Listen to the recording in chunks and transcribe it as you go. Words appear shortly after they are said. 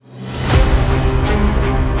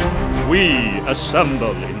We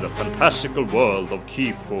assemble in the fantastical world of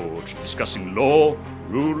Keyforge, discussing lore,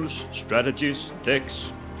 rules, strategies,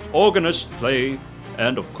 decks, organized play,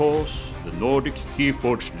 and of course, the Nordic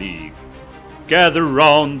Keyforge League. Gather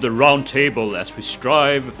round the round table as we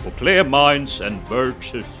strive for clear minds and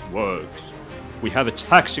virtuous works. We have a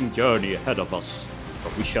taxing journey ahead of us,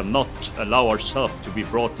 but we shall not allow ourselves to be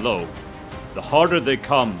brought low. The harder they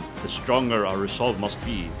come, the stronger our resolve must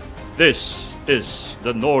be. This is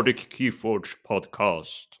the Nordic Keyforge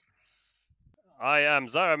podcast. I am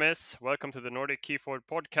Zaramis. Welcome to the Nordic Keyforge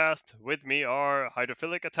podcast. With me are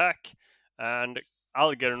Hydrophilic Attack and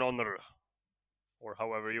AlgernonR, or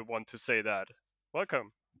however you want to say that.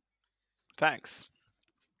 Welcome. Thanks.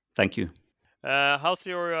 Thank you. How's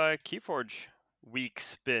your Keyforge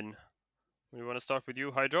weeks been? We want to start with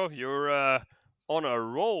you, Hydro. You're on a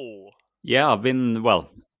roll. Yeah, I've been,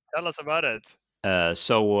 well. Tell us about it.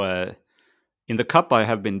 In the cup, I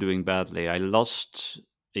have been doing badly. I lost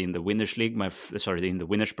in the winners league, in the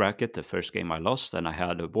winners bracket, the first game I lost, and I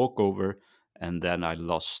had a walkover, and then I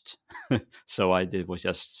lost. So I did was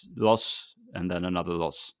just loss and then another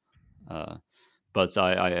loss. But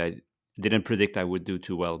I didn't predict I would do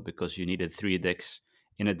too well because you needed 3 decks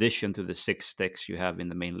in addition to the 6 decks you have in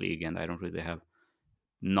the main league, and I don't really have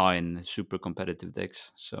 9 super competitive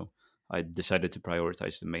decks, so I decided to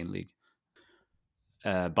prioritize the main league.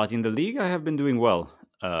 But in the league, I have been doing well.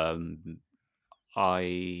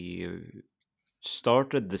 I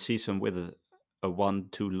started the season with a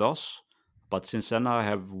 1-2 loss, but since then I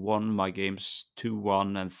have won my games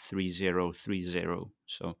 2-1 and 3-0, 3-0.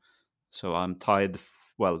 So I'm tied.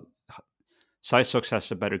 Well, Cysox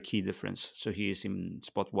has a better key difference, so he is in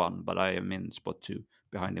spot 1, but I am in spot 2,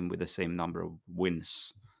 behind him with the same number of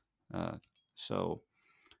wins.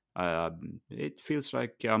 It feels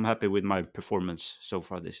like I'm happy with my performance so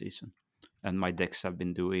far this season, and my decks have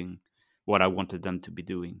been doing what I wanted them to be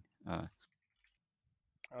doing. I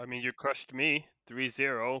mean, you crushed me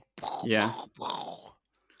 3-0. Yeah.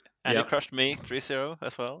 And you crushed me 3-0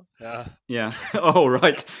 as well. Yeah. Oh,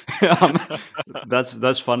 right.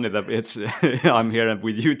 That's funny that it's I'm here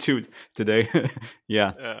with you two today.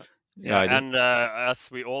 Yeah. And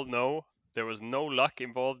as we all know, there was no luck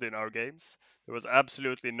involved in our games. There was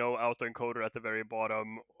absolutely no autoencoder at the very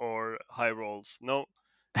bottom or high rolls. No,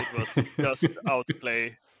 it was just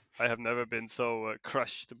outplay. I have never been so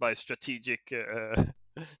crushed by strategic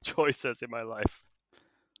choices in my life.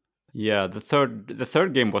 Yeah, the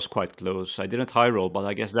third game was quite close. I didn't high roll, but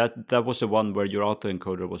I guess that was the one where your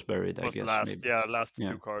autoencoder was buried. Was I guess last, maybe. last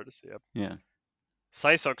 2 cards. Yep. Yeah.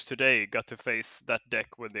 Cysox today got to face that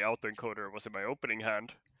deck when the autoencoder was in my opening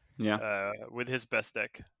hand. Yeah. With his best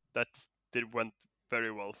deck, that went very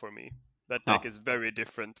well for me. That deck is very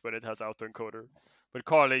different when it has autoencoder. But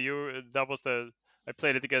Carly, I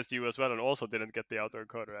played it against you as well, and also didn't get the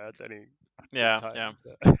autoencoder at any time. Yeah.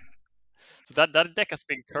 So that deck has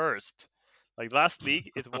been cursed. Like last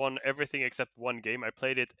league, it won everything except one game. I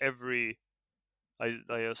played it I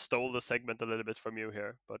stole the segment a little bit from you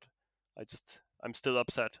here, but I'm still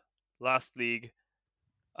upset. Last league,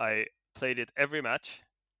 I played it every match,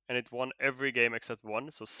 and it won every game except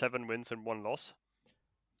one, so 7 wins and 1 loss.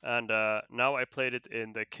 And now I played it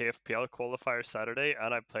in the KFPL qualifier Saturday,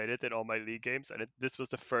 and I played it in all my league games, and this was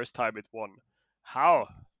the first time it won. How?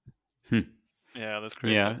 Yeah, that's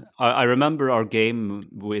crazy. Yeah, I remember our game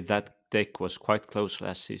with that deck was quite close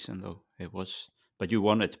last season, though. It was, but you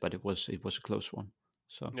won it, but it was a close one.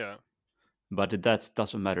 So yeah. But that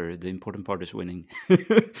doesn't matter. The important part is winning.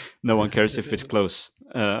 No one cares if it's close.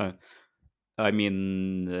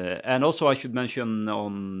 And also I should mention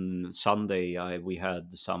on Sunday we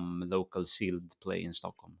had some local sealed play in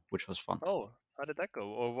Stockholm, which was fun. Oh, how did that go?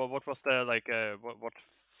 Or what was the what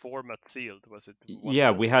format sealed? Was it?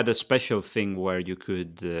 We had a special thing where you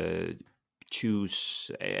could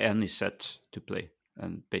choose any set to play,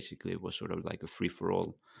 and basically it was sort of like a free for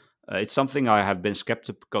all. It's something I have been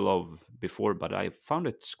skeptical of before, but I found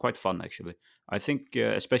it quite fun actually. I think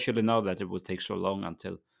especially now that it will take so long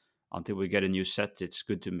until we get a new set, it's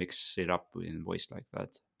good to mix it up in ways like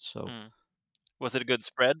that. So, was it a good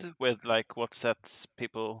spread with like what sets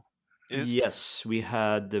people used? Yes, we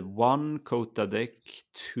had 1 Kota deck,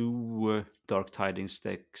 2 Dark Tidings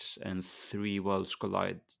decks, and 3 Worlds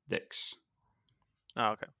Collide decks.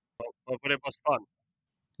 Oh, okay. But it was fun.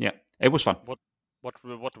 Yeah, it was fun.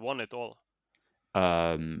 What won it all?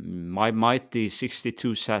 My mighty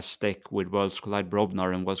 62 SAS deck with Worlds Collide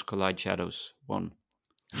Brobnar and Worlds Collide Shadows won.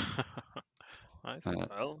 Nice.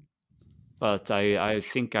 Well, but I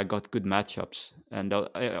think I got good matchups, and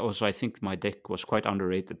I think my deck was quite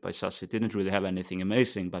underrated by SAS. It didn't really have anything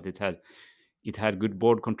amazing, but it had it had good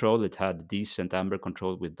board control. It had decent amber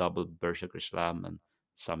control with double Berserker Slam and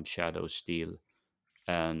some Shadow Steel,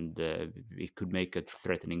 and it could make a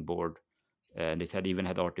threatening board. And it had even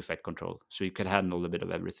had artifact control, so you could handle a bit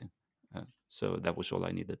of everything. So that was all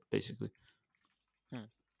I needed, basically. Hmm.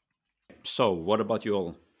 So, what about you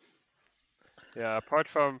all? Yeah, apart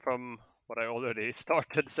from what I already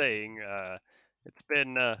started saying, it's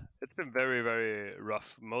been very very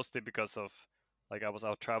rough. Mostly because of like I was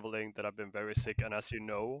out traveling, that I've been very sick, and as you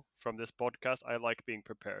know from this podcast, I like being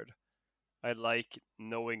prepared. I like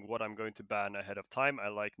knowing what I'm going to ban ahead of time. I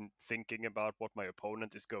like thinking about what my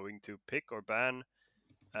opponent is going to pick or ban,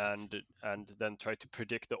 and then try to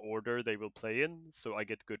predict the order they will play in, so I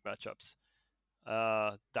get good matchups.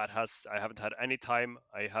 I haven't had any time.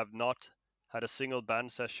 I have not had a single ban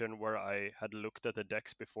session where I had looked at the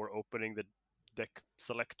decks before opening the deck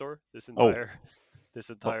selector this Oh, entire this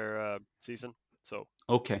oh, entire season. So,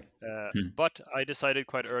 okay. but I decided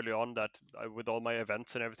quite early on that with all my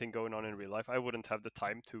events and everything going on in real life, I wouldn't have the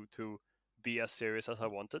time to be as serious as I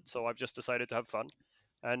wanted. So I've just decided to have fun,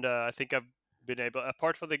 and I think I've been able,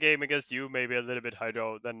 apart from the game against you, maybe a little bit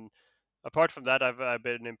Hydro. Then apart from that, I've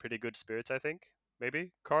been in pretty good spirits. I think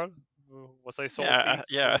maybe Carl, was I salty?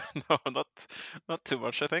 Yeah. No, not too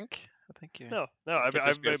much. I think you No. kept your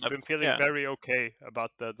I've spirits up. been feeling Yeah, very okay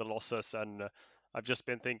about the losses, and I've just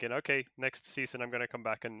been thinking, okay, next season I'm gonna come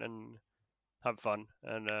back and have fun,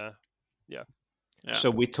 and yeah, yeah.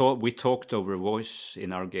 So we talked over voice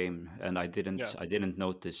in our game, and I yeah. didn't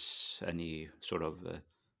notice any sort of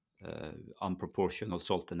unproportional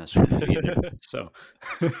saltiness from you either. So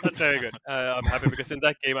That's very good. I'm happy because in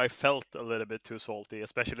that game I felt a little bit too salty,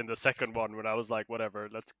 especially in the second one when I was like, whatever,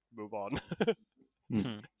 let's move on. Hmm.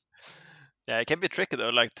 Hmm. Yeah, it can be tricky though,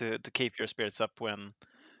 like to keep your spirits up when,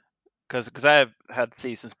 because I've had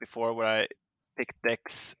seasons before where I picked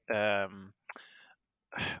decks,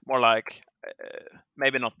 more like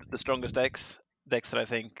maybe not the strongest decks that I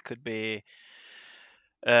think could be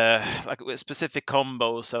like with specific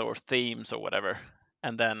combos or themes or whatever.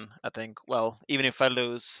 And then I think, well, even if I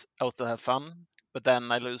lose, I'll still have fun. But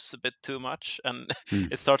then I lose a bit too much, and Hmm.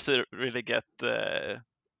 it starts to really get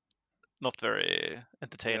not very Yeah.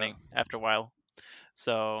 entertaining after a while.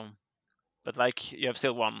 So, but like you have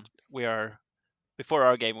still won. We are before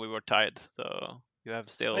our game we were tied, so you have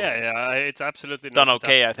Oh, still yeah. It's absolutely no done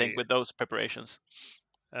okay, I think, catastrophe. with those preparations.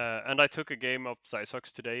 And I took a game of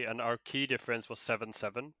Cysox today, and our key difference was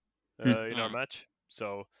 7-7 Hmm. in our Mm, match.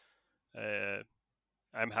 So uh,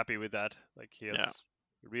 I'm happy with that. Like he yeah. has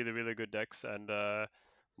really really good decks, and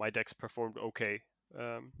my decks performed okay.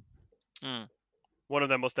 Um, Mm, One of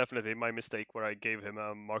them was definitely my mistake, where I gave him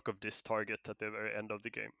a mark of dis target at the very end of the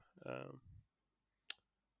game.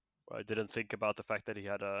 I didn't think about the fact that he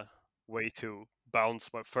had a way to bounce,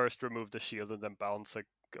 but first remove the shield and then bounce a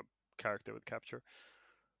character with capture.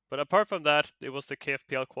 But apart from that, it was the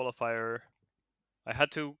KFPL qualifier. I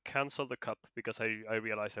had to cancel the cup because I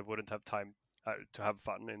realized I wouldn't have time to have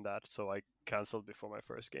fun in that, so I canceled before my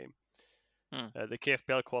first game. mm. The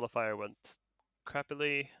KFPL qualifier went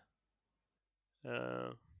crappily,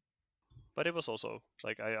 uh, but it was also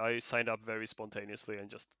like I signed up very spontaneously and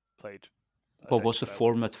just played a What deck was the that I wanted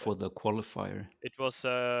format to play. for the qualifier? It was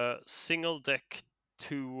a single deck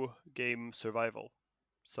 2 game survival,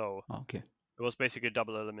 so Okay. it was basically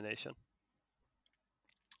double elimination,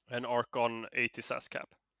 an arc on 80 SAS cap,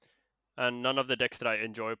 and none of the decks that I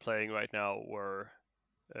enjoy playing right now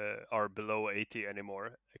are below 80 anymore,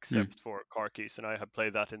 Hmm. except for car keys, and I have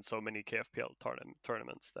played that in so many KFPL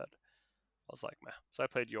tournaments that I was like, meh. So I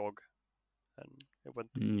played Yogg, and it went.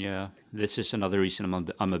 Yeah, this is another reason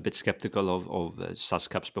I'm a bit skeptical of SAS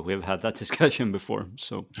caps, but we've had that discussion before.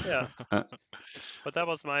 So, Yeah, uh, but that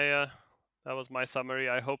was my summary.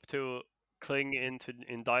 I hope to cling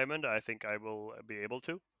in Diamond. I think I will be able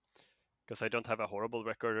to, because I don't have a horrible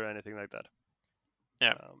record or anything like that.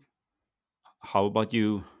 Yeah. how about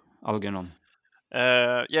you, Algernon?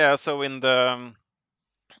 Yeah. So in the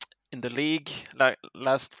league, like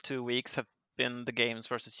last 2 weeks have been the games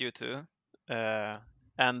versus you two,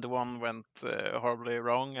 and the one went horribly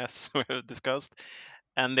wrong, as we've discussed,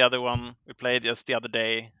 and the other one we played just the other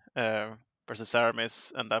day versus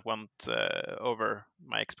Zaramis, and that went over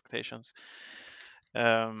my expectations.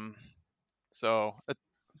 Um, so a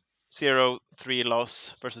 0-3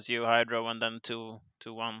 loss versus you, Hydro, and then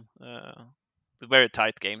 2-1. Very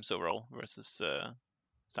tight games overall versus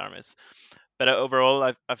Zaramis. But overall,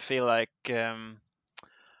 I feel like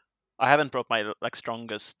I haven't brought my like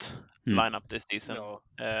strongest Hmm. lineup this season, No,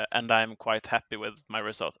 and I'm quite happy with my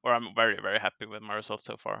results, or I'm very very happy with my results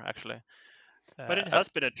so far, actually. But it has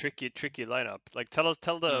been a tricky lineup. Like, tell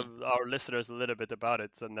our listeners a little bit about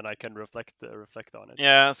it, and then I can reflect on it.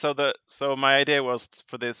 Yeah. So my idea was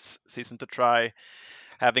for this season to try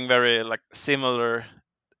having very like similar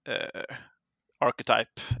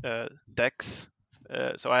archetype decks.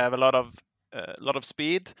 So I have a lot of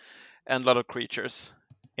speed and a lot of creatures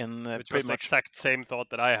in Which pretty was the much. exact same thought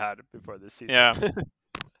that I had before this season. Yeah.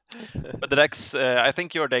 But the decks, I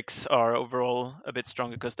think your decks are overall a bit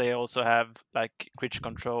stronger because they also have like creature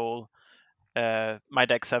control. My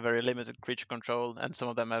decks have very limited creature control, and some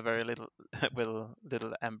of them have very little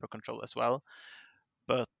little amber control as well.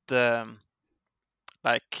 But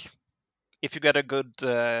like if you get a good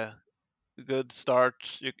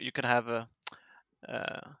start, you can have a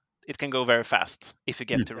it can go very fast if you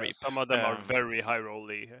get to reap. Some of them are very high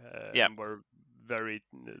rolly Yeah. and were very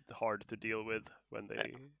hard to deal with when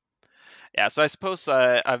they. Yeah, so I suppose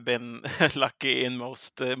I've been lucky in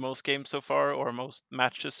most games so far, or most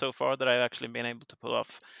matches so far, that I've actually been able to pull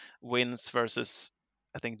off wins versus,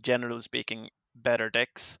 I think, generally speaking, better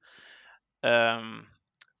decks.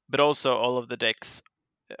 But also, all of the decks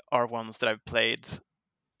are ones that I've played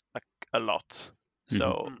like a lot,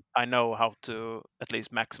 so I know how to at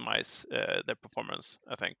least maximize their performance,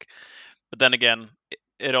 I think. But then again,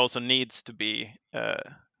 it also needs to be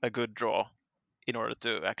a good draw in order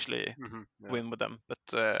to actually win with them.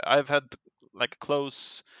 But I've had like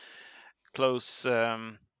close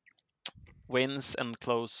wins and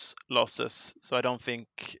close losses, so I don't think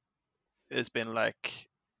it's been like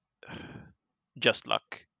just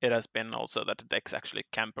luck. It has been also that the decks actually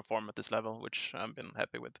can perform at this level, which I've been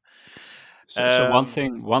happy with. So one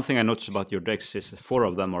thing I noticed about your decks is 4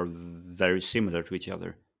 of them are very similar to each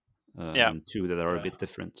other, and 2 that are a bit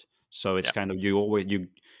different. So it's kind of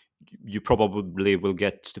you probably will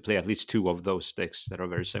get to play at least 2 of those decks that are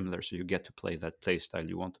very similar, so you get to play that play style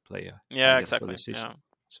you want to play. Yeah, exactly. Yeah.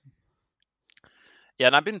 So. Yeah,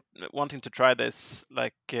 and I've been wanting to try this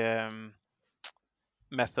like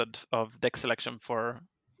method of deck selection for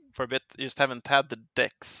a bit. You just haven't had the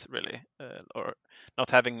decks really, or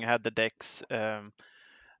not having had the decks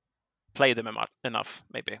play them enough,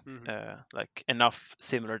 maybe. Like enough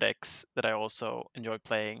similar decks that I also enjoy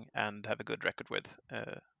playing and have a good record with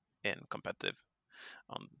in competitive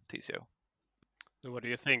on TCO. So what do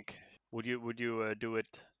you think? Would you do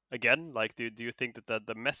it again? Like, do you think that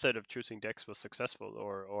the method of choosing decks was successful,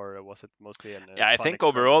 or was it mostly an I fun think experiment?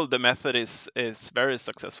 overall the method is very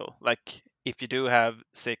successful. Like if you do have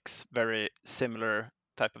 6 very similar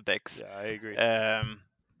type of decks, yeah, I agree.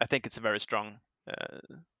 I think it's a very strong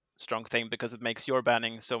thing because it makes your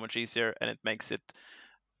banning so much easier and it makes it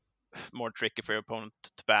more tricky for your opponent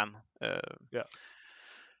to ban.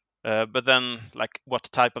 But then, like, what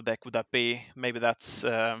type of deck would that be? Maybe that's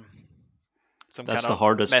some kind the of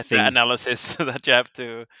hardest meta analysis that you have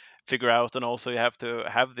to figure out, and also you have to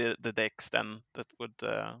have the decks then that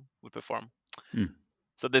would perform.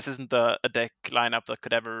 So this isn't a deck lineup that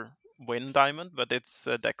could ever win Diamond, but it's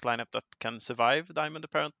a deck lineup that can survive Diamond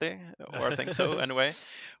apparently, or I think so anyway,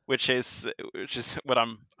 which is what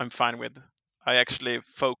I'm fine with. I actually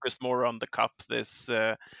focused more on the cup this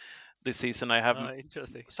season. I have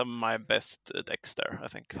some of my best decks there, I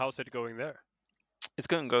think. How's it going there? It's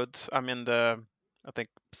going good. I'm in the, I think,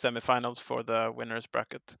 semifinals for the winners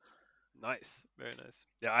bracket. Nice, very nice.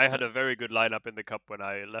 Yeah, I had a very good lineup in the cup when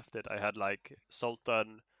I left it. I had like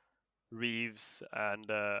Sultan, Reeves, and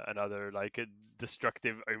another like a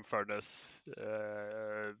destructive Infernus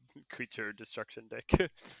creature destruction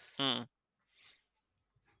deck.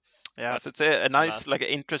 Yeah, so it's a nice, like,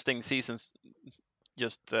 interesting season,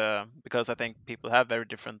 just because I think people have very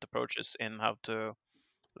different approaches in how to,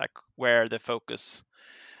 like, where the focus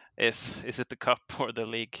is. Is it the cup or the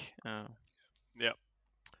league? Yeah.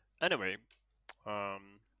 Anyway,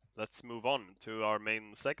 let's move on to our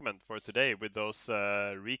main segment for today with those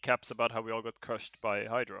recaps about how we all got crushed by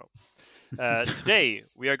Hydro. Today,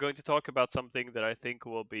 we are going to talk about something that I think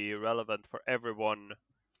will be relevant for everyone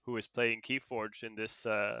who is playing Keyforge in this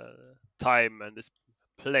time and this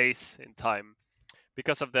place in time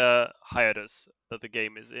because of the hiatus that the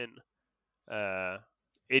game is in.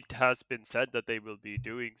 It has been said that they will be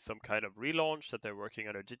doing some kind of relaunch, that they're working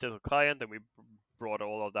on a digital client, and we brought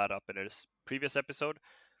all of that up in a previous episode.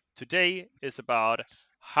 Today is about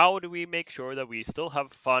how do we make sure that we still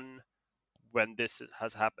have fun when this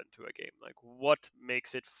has happened to a game. Like, what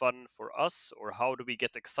makes it fun for us, or how do we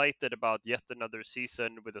get excited about yet another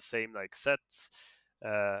season with the same like sets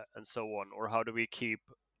and so on, or how do we keep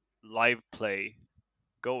live play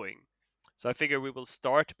going? So I figure we will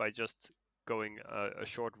start by just going a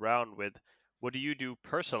short round with what do you do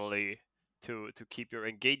personally to keep your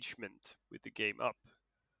engagement with the game up?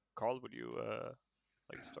 Carl, would you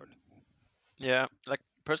like to start? Yeah, like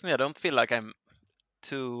personally, I don't feel like I'm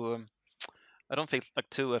too. I don't feel like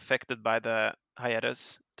too affected by the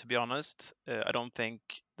hiatus. To be honest, I don't think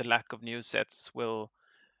the lack of new sets will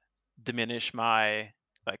diminish my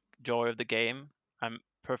like joy of the game. I'm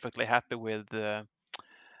perfectly happy uh,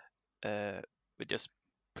 with just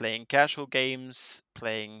playing casual games,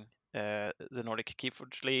 playing the Nordic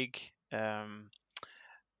Keyforge League, and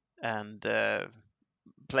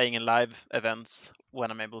playing in live events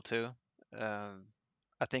when I'm able to. Um,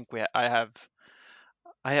 I think I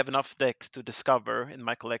have enough decks to discover in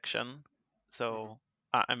my collection, Hmm. so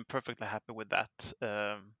I'm perfectly happy with that.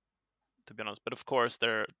 To be honest, but of course,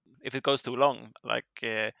 if it goes too long,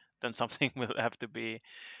 then something will have to be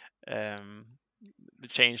um,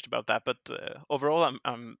 changed about that. But overall,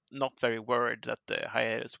 I'm not very worried that the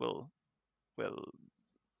hiatus will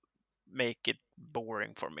make it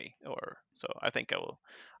boring for me, or so. I think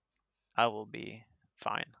I will be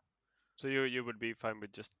fine. So you would be fine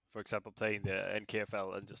with just, for example, playing the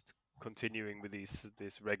NKFL and just continuing with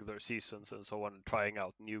these regular seasons and so on, trying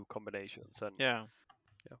out new combinations. And Yeah.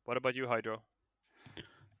 yeah, what about you, Hydro?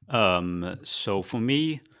 So for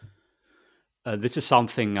me, this is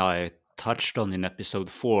something I touched on in episode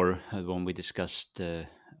 4 when we discussed,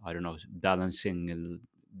 I don't know, balancing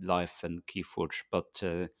life and Keyforge. But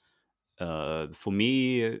for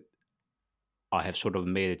me, I have sort of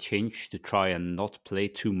made a change to try and not play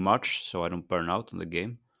too much so I don't burn out on the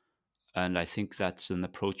game. And I think that's an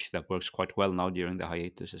approach that works quite well now during the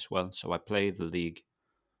hiatus as well. So I play the league,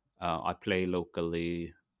 I play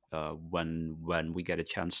locally when we get a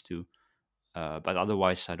chance to. But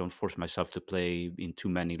otherwise, I don't force myself to play in too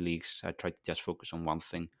many leagues. I try to just focus on one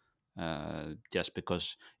thing, just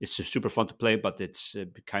because it's super fun to play, but it's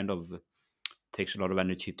kind of takes a lot of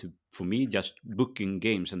energy to for me. Just booking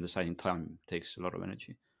games and deciding time takes a lot of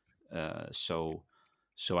energy.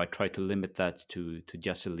 So I try to limit that to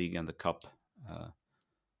just the league and the cup, uh,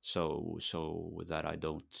 so that I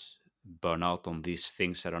don't burn out on these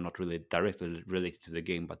things that are not really directly related to the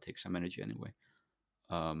game but take some energy anyway.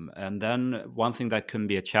 And then one thing that can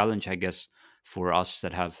be a challenge, I guess, for us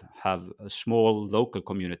that have a small local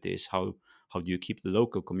community is how do you keep the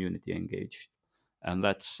local community engaged? And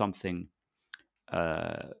that's something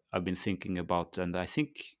I've been thinking about, and I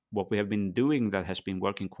think what we have been doing that has been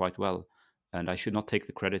working quite well. And I should not take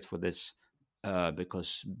the credit for this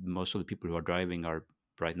because most of the people who are driving are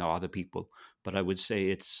right now other people. But I would say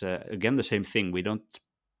it's again the same thing. We don't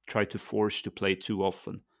try to force to play too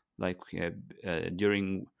often. Like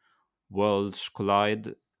during Worlds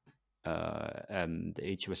Collide and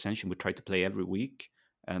Age of Ascension, we try to play every week,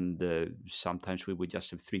 and sometimes we would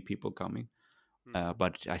just have 3 people coming. Hmm.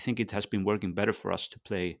 But I think it has been working better for us to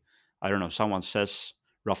play. I don't know. Someone says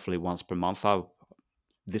roughly once per month, "Oh,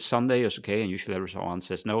 this Sunday is okay," and usually everyone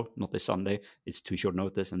says, "No, not this Sunday. It's too short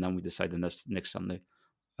notice," and then we decide the next Sunday.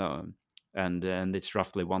 Um, and it's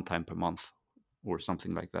roughly one time per month or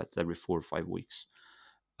something like that, every 4 or 5 weeks.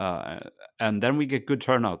 Uh, and then we get good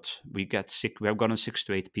turnout. We get sick. We have gotten 6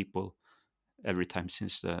 to 8 people every time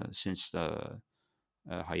since the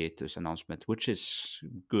hiatus announcement, which is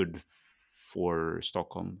good for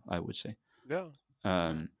Stockholm, I would say. Yeah. Mm.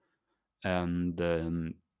 Um, and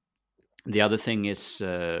the other thing is,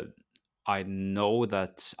 I know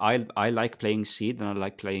that I like playing sealed and I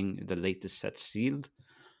like playing the latest set sealed,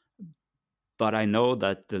 but I know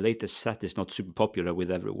that the latest set is not super popular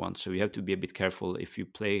with everyone, so you have to be a bit careful if you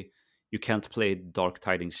play. You can't play Dark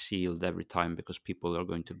Tidings sealed every time because people are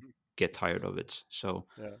going to Mhm. get tired of it. So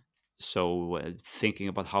Yeah. thinking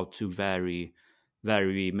about how to vary,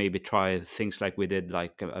 maybe try things like we did,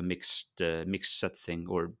 like a mixed set thing,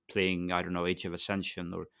 or playing, I don't know, Age of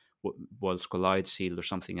Ascension or Worlds Collide sealed or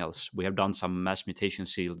something else. We have done some mass mutation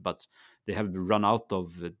sealed, but they have run out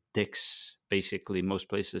of decks basically most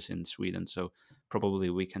places in Sweden, so probably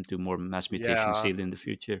we can do more mass mutation Yeah. sealed in the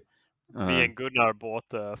future. Me uh, and Gunnar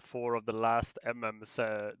bought 4 of the last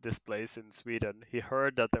displays in Sweden. He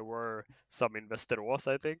heard that there were some in Västerås,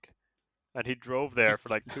 I think, and he drove there for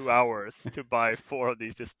like 2 hours to buy 4 of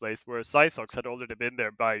these displays, where Cysox had already been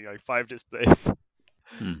there buying like 5 displays.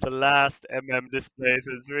 hmm. The last displays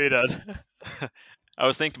in Sweden. I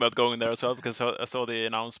was thinking about going there as well because I saw the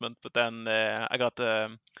announcement, but then I got a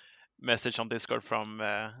message on Discord from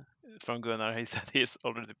Gunnar. He said he's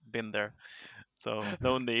already been there, so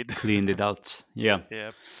no need. Cleaned it out, yeah.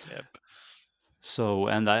 Yep, yep. So,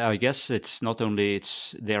 and I guess it's not only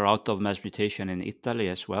it's they're out of mass mutation in Italy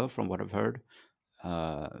as well, from what I've heard,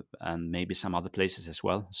 and maybe some other places as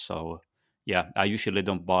well. So, yeah, I usually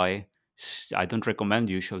don't buy. I don't recommend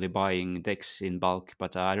usually buying decks in bulk,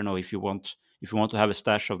 but I don't know if you want to have a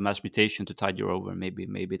stash of mass mutation to tide you over. Maybe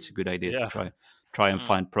it's a good idea to Yeah. try and Mm.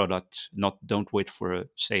 find products. Don't wait for a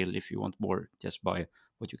sale if you want more. Just buy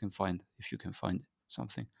what you can find if you can find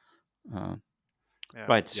something. Uh, Yeah.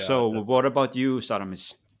 right. Yeah, So what definitely. about you,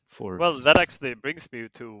 Saramis? For Well, that actually brings me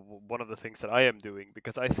to one of the things that I am doing,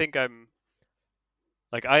 because I think I'm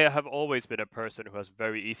like, I have always been a person who has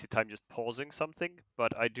very easy time just pausing something,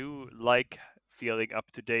 but I do like feeling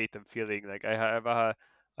up to date and feeling like I have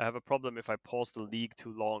a problem if I pause the league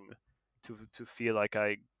too long to feel like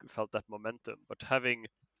I felt that momentum. But having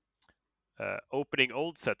opening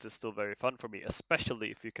old sets is still very fun for me, especially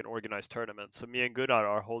if you can organize tournaments. So me and Gunnar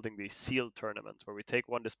are holding these sealed tournaments where we take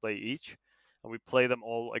one display each and we play them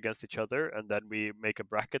all against each other, and then we make a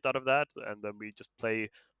bracket out of that, and then we just play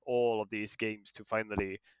all of these games to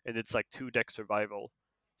finally, and it's like 2 deck survival.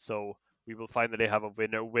 So we will finally have a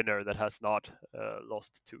winner that has not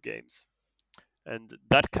lost 2 games. And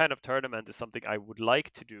that kind of tournament is something I would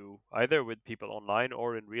like to do either with people online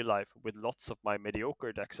or in real life with lots of my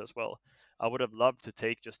mediocre decks as well. I would have loved to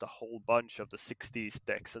take just a whole bunch of the 60s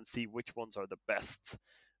decks and see which ones are the best.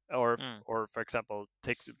 Mm. Or for example,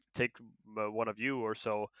 take one of you or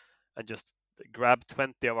so and just grab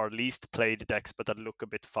 20 of our least played decks but that look a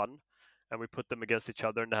bit fun, and we put them against each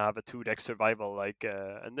other and have a 2 deck survival.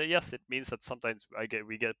 And then, yes, it means that sometimes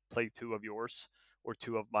we get play 2 of yours or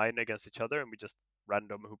 2 of mine against each other, and we just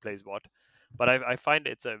random who plays what. But I find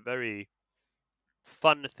it's a very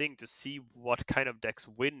fun thing to see what kind of decks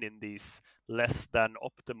win in these less than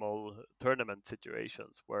optimal tournament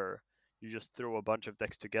situations where you just throw a bunch of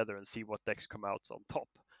decks together and see what decks come out on top.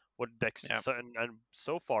 What decks, Yeah. and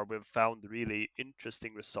so far we've found really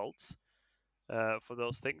interesting results for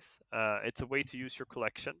those things. It's a way to use your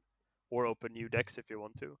collection or open new decks if you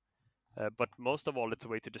want to. But most of all, it's a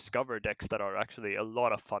way to discover decks that are actually a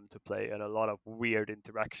lot of fun to play and a lot of weird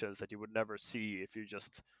interactions that you would never see if you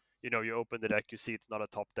just, you open the deck, you see it's not a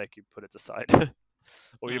top deck, you put it aside.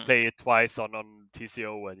 Or you Mm. play it twice on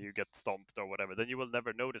TCO and you get stomped or whatever. Then you will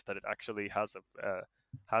never notice that it actually has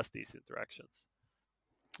these interactions.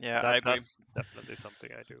 Yeah, I agree. That's definitely something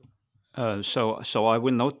I do. so I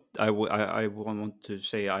will note. I want to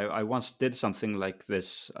say I once did something like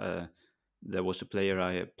this. There was a player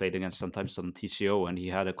I played against sometimes on TCO, and he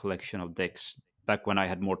had a collection of decks back when I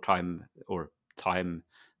had more time or time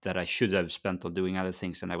that I should have spent on doing other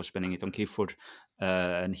things, and I was spending it on Keyforge.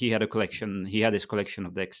 And he had a collection. He had his collection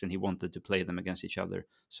of decks, and he wanted to play them against each other.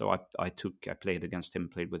 So I played against him,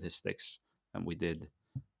 played with his decks, and we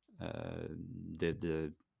uh,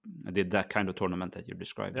 did did that kind of tournament that you're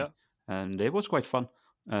describing, Yeah. and it was quite fun.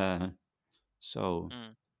 Uh, so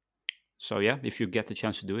Mm. so yeah, if you get the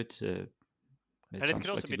chance to do it, it And it can sounds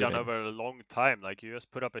also like a be good done idea. over a long time. Like you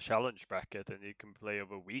just put up a challenge bracket and you can play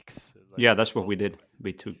over weeks. Like Yeah, that's that's what we also did.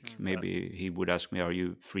 We took Mm. yeah, maybe he would ask me, "Are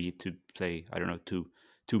you free to play? I don't know,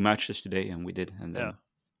 two matches today?" And we did, and yeah, then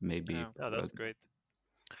maybe Yeah. yeah. That's great.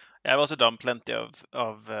 Yeah, I've also done plenty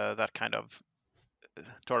of that kind of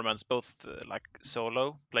tournaments, both like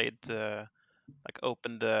solo, played like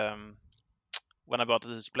opened when I bought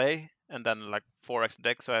the display, and then like 4 extra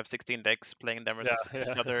decks, so I have 16 decks playing them Yeah, versus each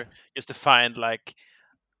yeah, other, just to find like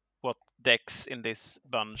what decks in this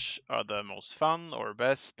bunch are the most fun or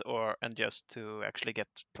best, or and just to actually get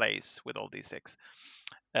plays with all these decks.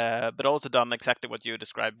 But also done exactly what you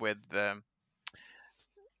described with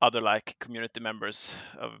other like community members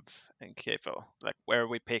of NKFL, like where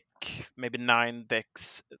we pick maybe 9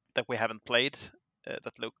 decks that we haven't played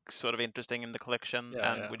that look sort of interesting in the collection,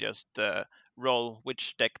 yeah, and yeah, we just roll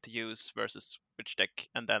which deck to use versus which deck,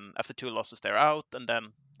 and then after 2 losses they're out, and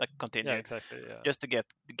then like yeah. continue Exactly. Yeah, just to get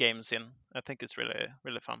the games in. I think it's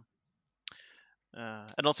really fun,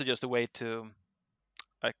 and also just a way to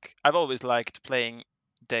like I've always liked playing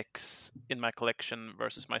decks in my collection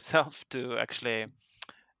versus myself to actually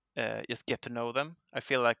just get to know them. I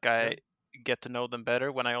feel like yeah, I get to know them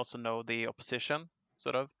better when I also know the opposition,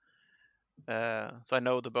 sort of. So I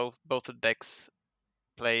know the both the decks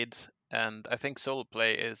played, and I think solo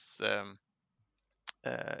play is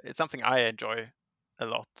it's something I enjoy a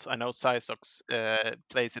lot. I know Cysox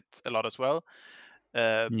plays it a lot as well,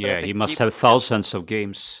 but I yeah, he think must have keyboard just thousands of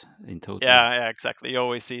games in total. yeah, exactly. You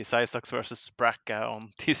always see Cysox versus Bracca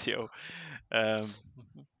on TCO. Um,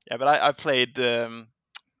 yeah, but I played uh,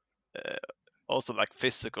 also like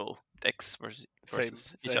physical decks same,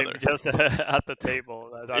 versus each same. other. Just at the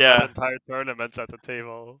table. I've had Yeah, entire tournaments at the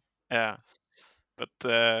table. yeah, but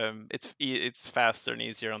it's faster and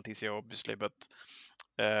easier on TCO, obviously. But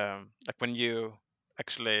like when you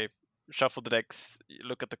actually shuffle the decks, you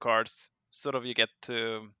look at the cards, sort of you get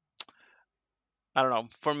to I don't know.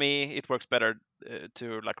 For me, it works better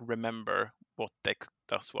to like remember what deck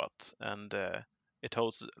does what, and it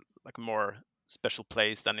holds like more special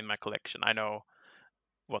place than in my collection. I know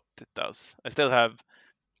what it does. I still have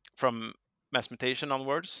from Mass Mutation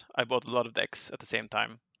onwards. I bought a lot of decks at the same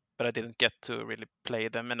time, but I didn't get to really play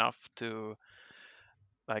them enough to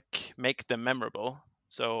like make them memorable.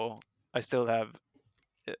 So I still have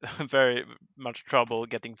very much trouble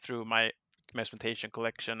getting through my Mass Mutation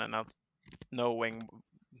collection and not knowing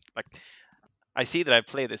like I see that I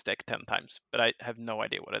played this deck 10 times, but I have no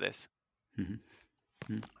idea what it is.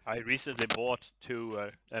 I recently bought two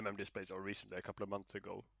displays, or recently, a couple of months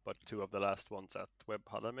ago, but two of the last ones at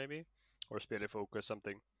Webhallen maybe, or Spelefolk or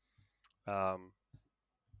something. And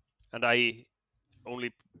I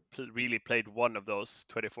only really played one of those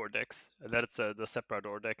 24 decks, and that's the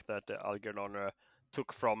Separador deck that AlgernonR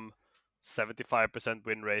took from 75%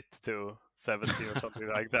 win rate to 70 or something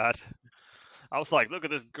like that. I was like, look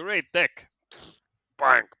at this great deck.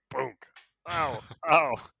 Bang, boom. Ow,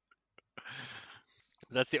 ow.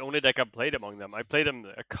 That's the only deck I've played among them. I played them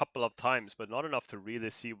a couple of times, but not enough to really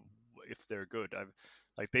see if they're good.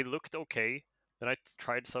 They looked okay. Then I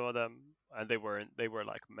tried some of them, and they weren't. They were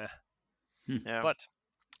like meh. Yeah. But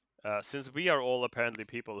since we are all apparently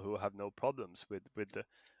people who have no problems with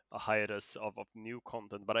a hiatus of new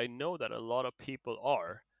content, but I know that a lot of people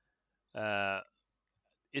are.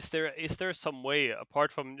 Is there some way, apart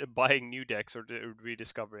from buying new decks or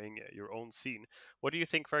rediscovering your own scene, what do you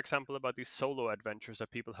think, for example, about these solo adventures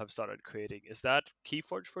that people have started creating? Is that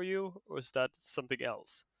Keyforge for you, or is that something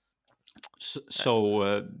else?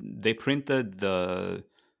 So they printed the.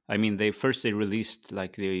 I mean, they released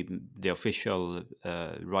like the official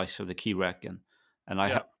Rise of the Key Rack, and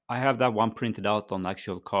Yeah. I have that one printed out on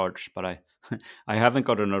actual cards, but I I haven't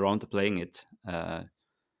gotten around to playing it.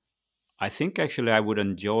 I think actually I would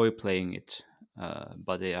enjoy playing it,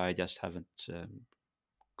 but I just haven't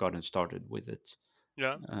gotten started with it.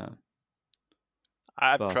 Yeah.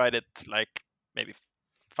 I've But tried it like maybe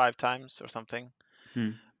 5 times or something,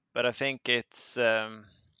 hmm. but I think it's I'm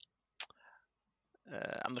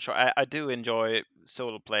not sure. I do enjoy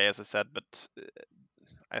solo play, as I said, but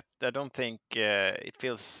I don't think it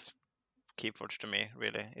feels Keyforge to me.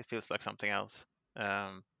 Really, it feels like something else.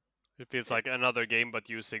 Um, It feels like another game, but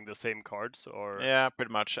using the same cards, or yeah,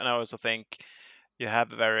 pretty much. And I also think you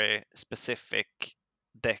have a very specific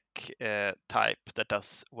deck type that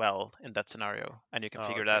does well in that scenario, and you can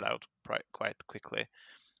figure that okay. out quite quickly.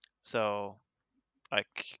 So,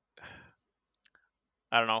 like,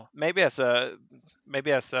 I don't know, maybe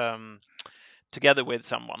as together with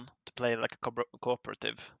someone to play like a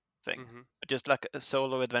cooperative thing. Mm-hmm. Just like a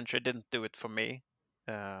solo adventure didn't do it for me.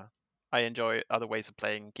 I enjoy other ways of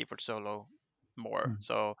playing Keyforge solo more,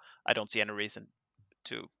 so I don't see any reason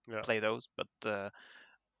to Yeah. play those. But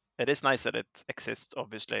it is nice that it exists,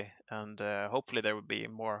 obviously, and hopefully there will be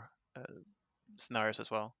more scenarios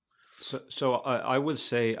as well. So I will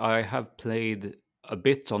say I have played a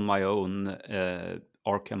bit on my own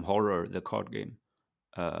Arkham Horror, the card game,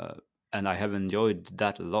 uh, and I have enjoyed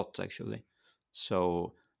that a lot actually.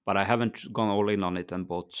 So, but I haven't gone all in on it and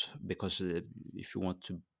bought because if you want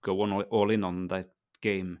to go on all in on that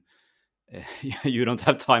game, you don't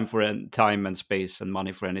have time and space and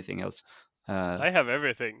money for anything else. Uh, I have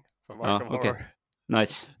everything from Arkham okay, Horror.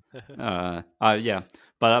 nice. Yeah,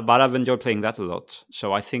 but I've enjoyed playing that a lot.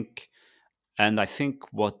 So I think. And I think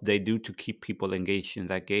what they do to keep people engaged in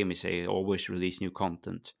that game is they always release new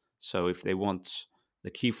content. So if they want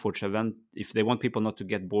the Keyforge event, if they want people not to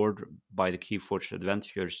get bored by the Keyforge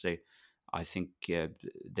adventures, I think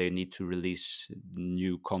they need to release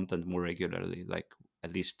new content more regularly, like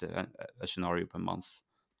at least a scenario per month.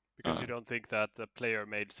 Because you don't think that the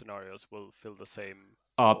player-made scenarios will fill the same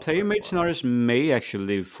quota Player-made anymore. scenarios may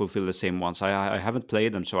actually fulfill the same ones. I haven't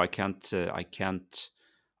played them, so I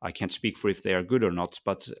can't speak for if they are good or not.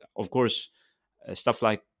 But of course, stuff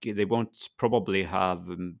like they won't probably have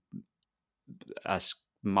as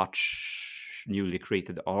much newly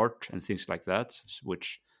created art and things like that,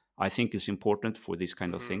 which I think is important for these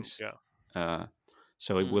kind of Mm-hmm. things. Yeah. Uh,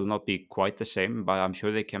 so it Mm. will not be quite the same, but I'm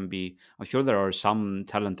sure they can be. I'm sure there are some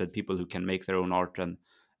talented people who can make their own art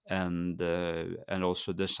and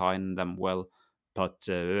also design them well, but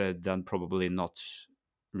then probably not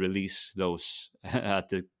release those at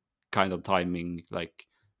the kind of timing like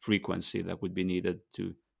frequency that would be needed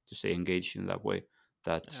to stay engaged in that way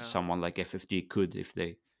that Yeah, someone like FFD could if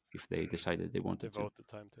they decided they wanted to. Devote the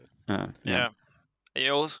time to it. Yeah. yeah.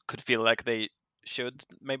 You also could feel like they should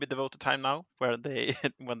maybe devote the time now, where they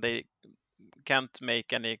when they can't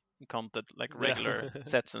make any content like Yeah. regular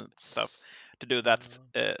sets and stuff, to do that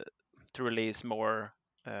to release more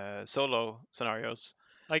solo scenarios.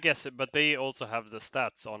 I guess, but they also have the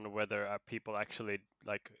stats on whether people actually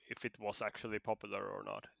like if it was actually popular or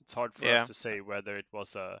not. It's hard for us Yeah, to say whether it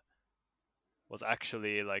was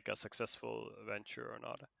actually like a successful venture or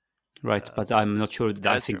not. Right, but I'm not sure.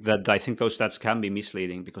 yeah, I that's true. think those stats can be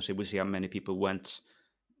misleading because it will see how many people went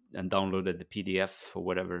and downloaded the PDF or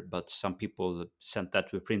whatever. But some people sent that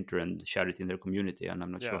to a printer and shared it in their community, and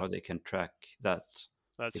I'm not sure Yeah, how they can track that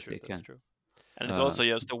that's if true. they That's can. true. And it's Uh, also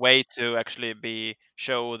just a way to actually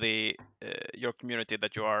show the your community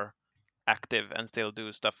that you are active and still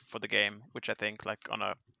do stuff for the game, which I think like on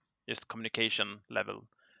a just communication level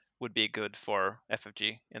would be good for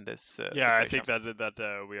FFG in this Yeah, I situation. think that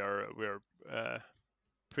we are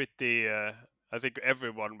pretty. I think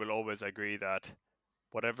everyone will always agree that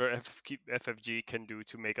whatever FFG can do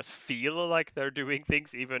to make us feel like they're doing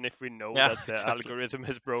things, even if we know Yeah, that the exactly. algorithm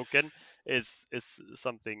is broken, is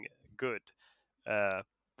something good. Uh,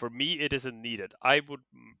 for me, it isn't needed. I would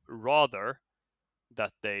rather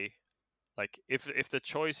that they like if the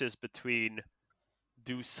choice is between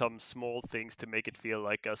do some small things to make it feel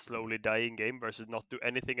like a slowly dying game versus not do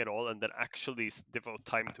anything at all and then actually devote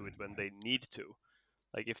time to it when they need to.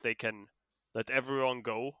 Like if they can let everyone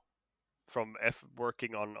go from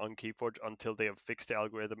working on Keyforge until they have fixed the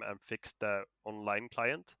algorithm and fixed the online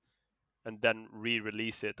client and then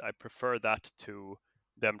re-release it. I prefer that to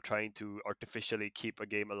them trying to artificially keep a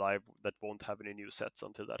game alive that won't have any new sets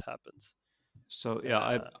until that happens. so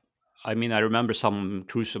yeah, Uh, I mean, I remember some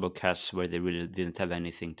Crucible casts where they really didn't have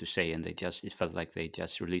anything to say, and it felt like they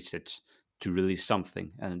just released it to release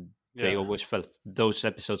something, and they yeah, always felt those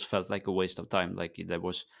episodes felt like a waste of time. Like there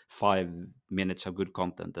was 5 minutes of good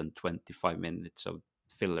content and 25 minutes of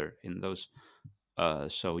filler in those.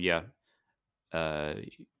 So yeah, uh,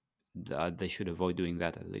 they should avoid doing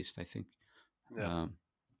that at least. I think. yeah, Um,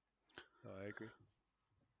 I agree.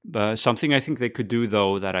 But something I think they could do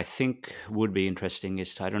though that I think would be interesting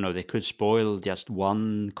is I don't know, they could spoil just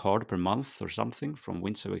one card per month or something from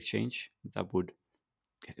Winds of Exchange. That would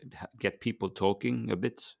get people talking a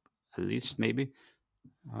bit, at least maybe.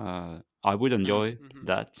 I would enjoy Mm-hmm.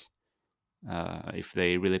 that. If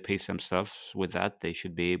they really pace themselves with that, they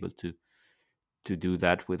should be able to do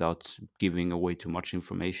that without giving away too much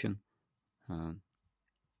information. Uh,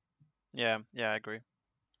 Yeah, I agree.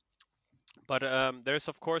 But there's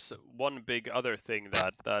of course one big other thing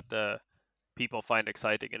that people find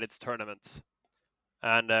exciting, and it's tournaments.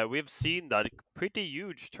 And we've seen that pretty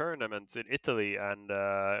huge tournaments in Italy, and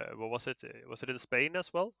what was it? Was it in Spain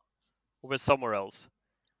as well, or was it somewhere else?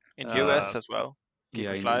 In Uh, US as well,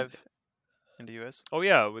 yeah, Keyforge in, Live in the US. oh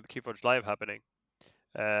yeah, with Keyforge Live happening.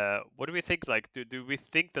 What do we think? Like, do we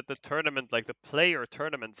think that the tournament, like the player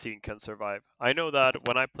tournament scene, can survive? I know that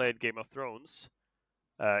when I played Game of Thrones,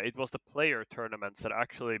 it was the player tournaments that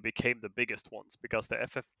actually became the biggest ones because the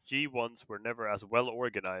FFG ones were never as well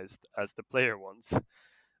organized as the player ones.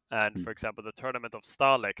 And Mm. for example, the tournament of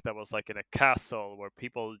Stalek that was like in a castle where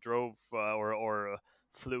people drove or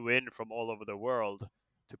flew in from all over the world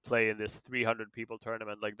to play in this 300 people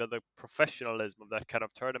tournament. Like the professionalism of that kind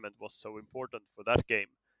of tournament was so important for that game.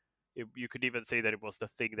 You could even say that it was the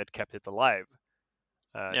thing that kept it alive.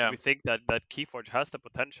 Do Yeah, we think that Keyforge has the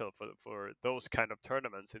potential for those kind of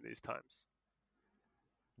tournaments in these times?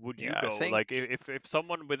 Would you yeah, I go? think Like if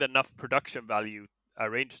someone with enough production value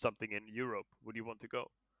arranged something in Europe, would you want to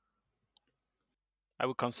go? I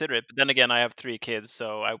would consider it. But then again, I have 3 kids,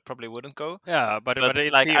 so I probably wouldn't go. Yeah, But but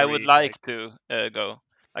in like, I would theory, like like to go.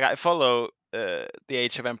 Like, I follow the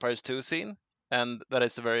Age of Empires 2 scene, and that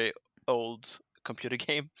is a very old computer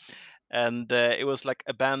game, and it was like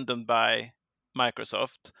abandoned by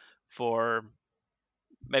Microsoft for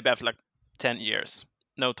maybe after like 10 years,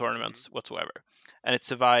 no mhm. tournaments whatsoever, and it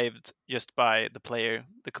survived just by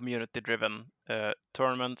the community driven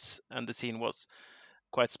tournaments, and the scene was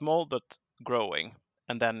quite small but growing.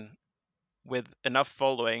 And then with enough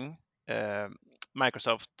following, um,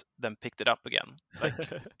 Microsoft then picked it up again, like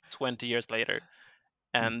 20 years later,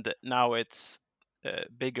 Mm. and now it's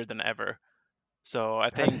bigger than ever. So I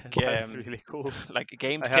think That's really cool. like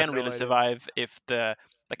games I had can no really idea. survive if the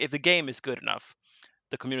game is good enough.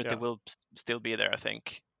 The community Yeah. will still be there, I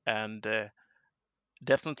think, and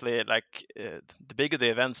definitely like the bigger the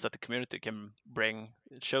events that the community can bring,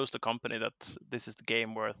 it shows the company that this is the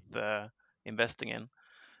game worth investing in.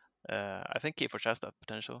 I think Keyforge has that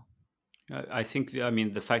potential. I think, I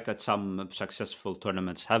mean, the fact that some successful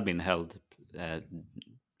tournaments have been held uh,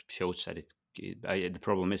 shows that the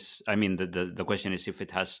problem is, I mean, the question is if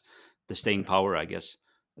it has the staying power, I guess.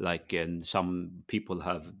 Like, and some people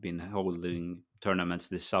have been holding tournaments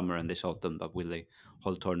this summer and this autumn, but will they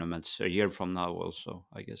hold tournaments a year from now also,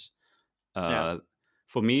 I guess. Yeah.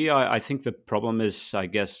 For me, I think the problem is, I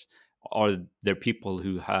guess, are there people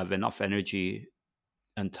who have enough energy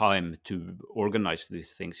and time to organize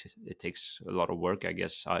these things? It takes a lot of work, I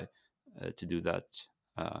guess, to do that.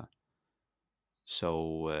 Uh,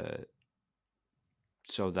 so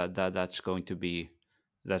so that's going to be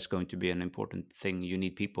an important thing. You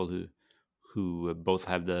need people who both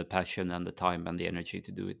have the passion and the time and the energy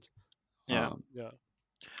to do it. Yeah. Yeah.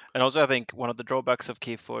 And also, I think one of the drawbacks of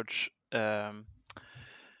Keyforge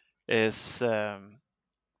is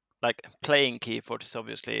like playing Keyforge is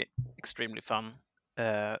obviously extremely fun,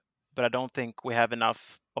 but I don't think we have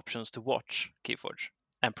enough options to watch Keyforge,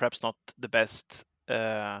 and perhaps not the best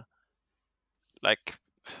like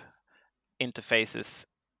interfaces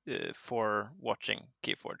for watching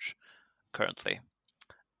Keyforge currently.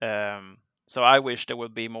 So I wish there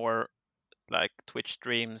would be more like Twitch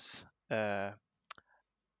streams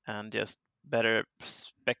and just better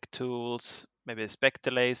spec tools, maybe spec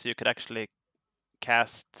delay, so you could actually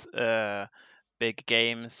cast big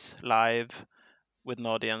games live with an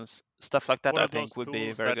audience. Stuff like that, What I are those think, would be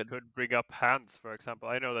tools very that good. could bring up hands, for example?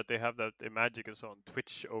 I know that they have that in Magic and so on,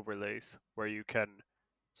 Twitch overlays, where you can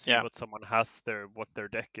see Yeah, what someone has what their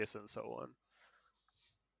deck is and so on.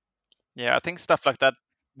 yeah, I think stuff like that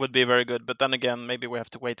would be very good. But then again, maybe we have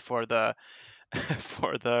to wait for the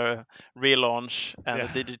for the relaunch and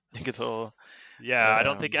Yeah. the digital. Yeah, I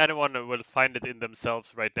don't think anyone will find it in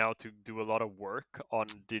themselves right now to do a lot of work on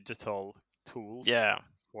digital tools. Yeah,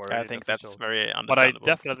 Or I in think that's official. very But I understandable.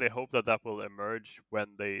 definitely hope that that will emerge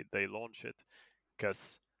when they launch it,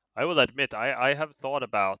 because I will admit I have thought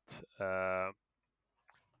about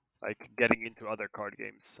like getting into other card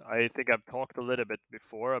games. I think I've talked a little bit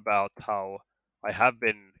before about how I have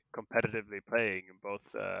been competitively playing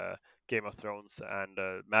both Game of Thrones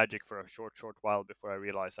and Magic for a short while before I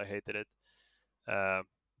realized I hated it. Uh,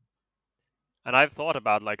 and I've thought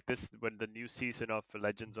about like this when the new season of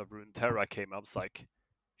Legends of Runeterra came. I was like,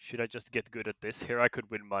 should I just get good at this? Here I could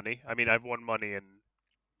win money. I mean, I've won money in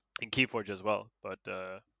Keyforge as well, but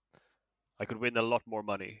I could win a lot more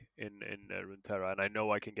money in Runeterra, and I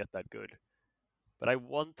know I can get that good. But I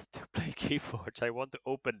want to play Keyforge. I want to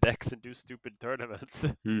open decks and do stupid tournaments.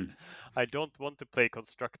 I don't want to play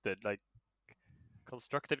constructed. Like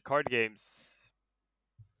constructed card games.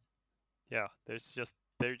 Yeah,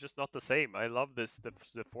 they're just not the same. I love the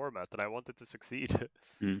format, and I want it to succeed.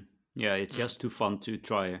 Yeah, it's just too fun to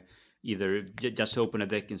try either just open a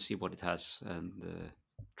deck and see what it has and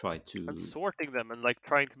try to And sorting them and like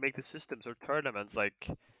trying to make the systems or tournaments like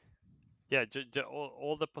yeah,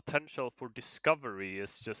 all the potential for discovery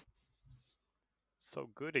is just so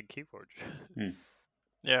good in Keyforge.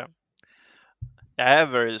 Yeah, I have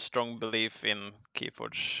a very strong belief in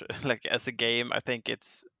Keyforge. Like as a game, I think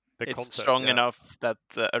it's Concept, strong yeah. enough that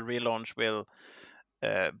a relaunch will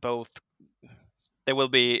both. There will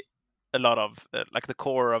be a lot of like the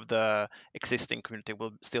core of the existing community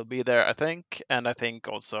will still be there, I think, and I think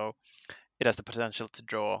also it has the potential to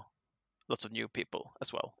draw lots of new people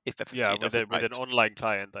as well if Yeah, FFG does it with right. an online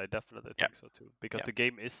client, I definitely Yeah. think so too. Because Yeah. the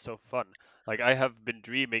game is so fun. Like I have been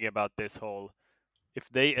dreaming about this whole. If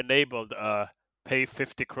they enabled pay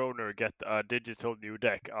 50 kroner get a digital new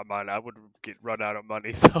deck, oh man, I would run out of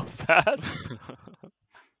money so fast.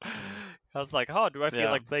 I was like, oh, do I feel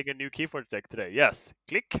Yeah. like playing a new Keyforge deck today? Yes.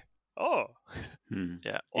 Click. Oh,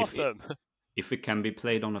 Yeah. awesome. If it can be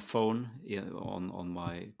played on a phone on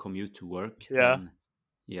my commute to work, Yeah. then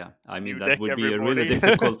yeah, I mean New that deck would be every a really morning.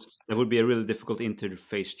 difficult that would be a really difficult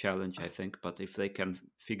interface challenge, I think. But if they can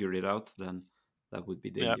figure it out, then that would be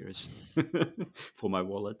Yeah. dangerous for my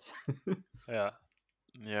wallet. Yeah.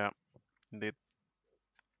 Yeah. Indeed.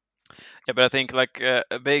 Yeah, but I think like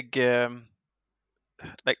a big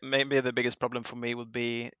like maybe the biggest problem for me would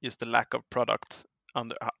be just the lack of product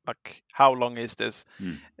under like how long is this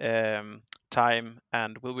time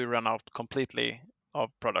and will we run out completely of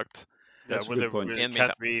product Yeah, That's a good point. in can't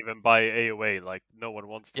meantime? we even buy AOA? Like, no one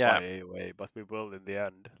wants to Yeah. buy AOA, but we will in the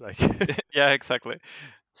end. Like, Yeah, exactly.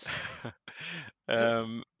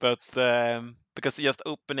 But because just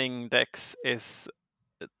opening decks is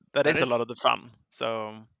that that is a is lot of the fun.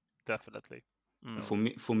 So definitely.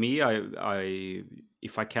 For me, I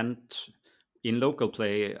if I can't in local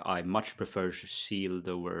play, I much prefer sealed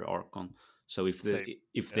over Archon. So Same.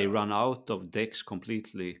 if they Yeah. run out of decks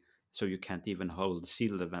completely, so you can't even hold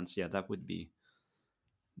sealed events, yeah, that would be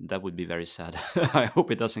very sad. I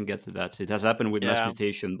hope it doesn't get to that. It has happened with Mass yeah,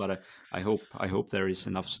 Mutation, but I hope there is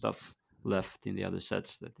enough stuff. left in the other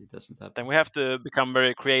sets that it doesn't happen. Then we have to become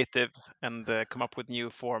very creative and come up with new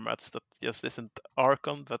formats that just isn't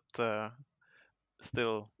Archon, but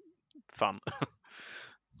still fun.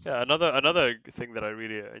 Yeah, another thing that I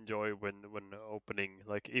really enjoy when opening,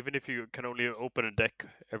 like even if you can only open a deck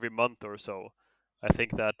every month or so, I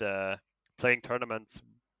think that playing tournaments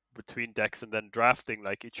between decks and then drafting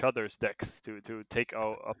like each other's decks to take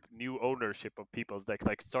up new ownership of people's deck,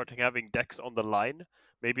 like starting having decks on the line,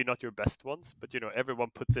 maybe not your best ones, but everyone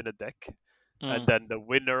puts in a deck, and then the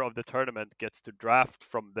winner of the tournament gets to draft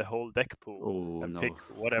from the whole deck pool and pick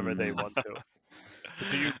whatever they want to. So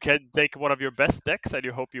do you can take one of your best decks and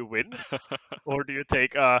you hope you win, or do you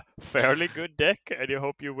take a fairly good deck and you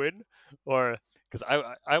hope you win, or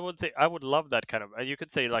because I would think I would love that kind of, and you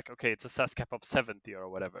could say like, okay, it's a SAS cap of 70 or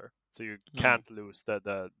whatever, so you can't lose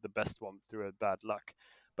the best one through a bad luck.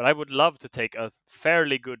 But I would love to take a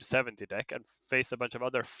fairly good 70 deck and face a bunch of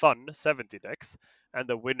other fun 70 decks, and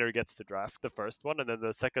the winner gets to draft the first one, and then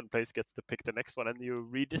the second place gets to pick the next one, and you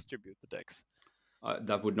redistribute the decks.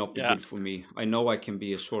 That would not be good for me. I know I can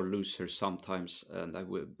be a sore loser sometimes, and I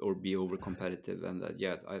will, or be over competitive, and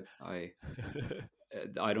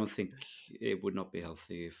I don't think it would not be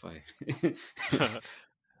healthy if I.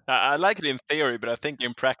 I like it in theory, but I think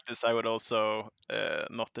in practice I would also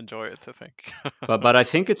not enjoy it. I think. but I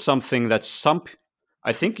think it's something that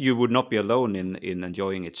I think you would not be alone in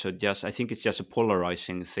enjoying it. So I think it's just a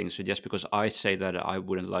polarizing thing. So just because I say that I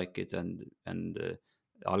wouldn't like it, and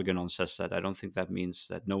Algernon says that, I don't think that means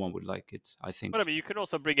that no one would like it. I think. But I mean, you can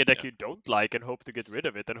also bring a deck you don't like and hope to get rid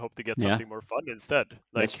of it and hope to get something more fun instead.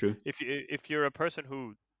 Like, that's true. If you're a person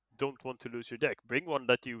who don't want to lose your deck, bring one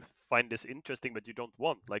that you find is interesting but you don't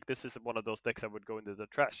want. Like, this is one of those decks that would go into the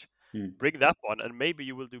trash. Bring that one, and maybe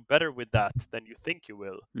you will do better with that than you think you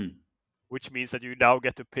will. Which means that you now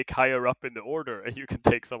get to pick higher up in the order, and you can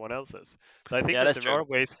take someone else's. So I think that there are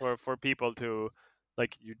ways for people to,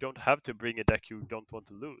 like, you don't have to bring a deck you don't want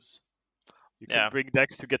to lose. You can bring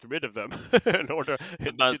decks to get rid of them in order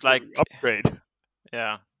to like upgrade.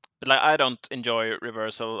 Yeah, but like I don't enjoy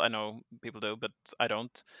reversal. I know people do, but I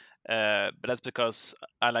don't. But that's because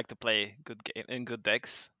I like to play good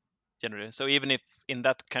decks generally. So even if in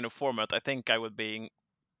that kind of format, I think I would be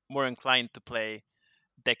more inclined to play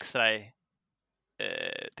decks that I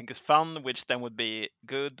think is fun, which then would be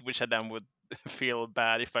good, which I then would feel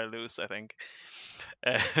bad if I lose. I think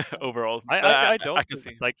overall. I don't I can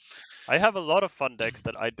see. Like, I have a lot of fun decks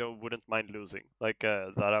that I wouldn't mind losing, like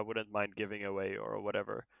that I wouldn't mind giving away or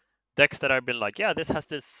whatever. Decks that I've been like, yeah, this has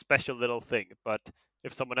this special little thing, but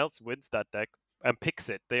if someone else wins that deck and picks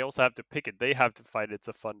it, they also have to pick it. They have to find it's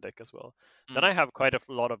a fun deck as well. Then I have quite a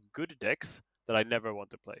lot of good decks that I never want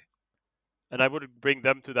to play. And I would bring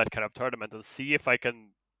them to that kind of tournament and see if I can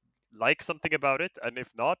like something about it, and if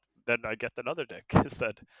not, then I get another deck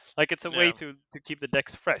instead. Like, it's a way to keep the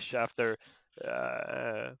decks fresh after.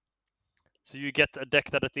 So you get a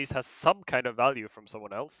deck that at least has some kind of value from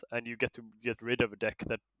someone else, and you get to get rid of a deck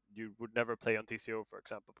that you would never play on TCO, for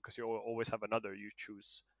example, because you always have another you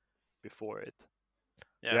choose before it.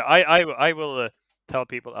 Yeah, I will tell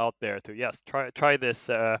people out there to try this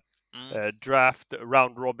draft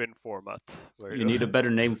round robin format. Where you need a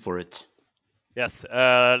better name for it. Yes,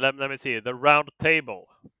 let me see. The round table.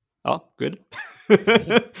 Oh, good.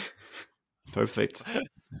 Perfect.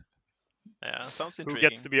 Yeah, sounds intriguing. Who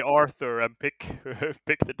gets to be Arthur and pick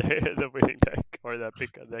the winning deck, or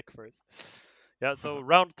pick a deck first? Yeah, so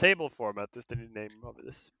round table format is the name of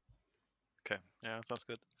this. Okay, yeah, sounds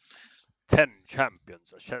good. 10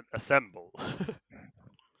 champions assemble.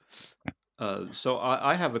 So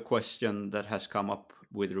I have a question that has come up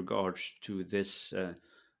with regards to this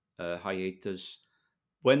hiatus.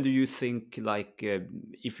 When do you think, like,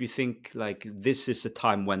 if you think like this is the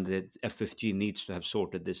time when the FFG needs to have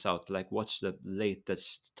sorted this out, like what's the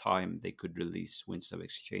latest time they could release Winds of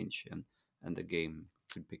Exchange and the game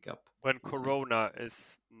could pick up? When Corona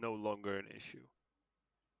is no longer an issue.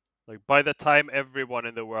 Like, by the time everyone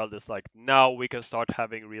in the world is like, now we can start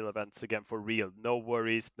having real events again for real, no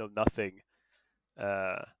worries, no nothing.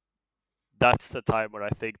 That's the time where I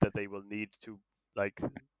think that they will need to, like,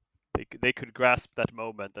 they could grasp that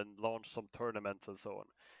moment and launch some tournaments and so on.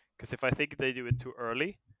 Because if I think they do it too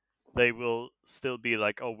early, they will still be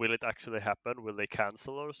like, oh, will it actually happen? Will they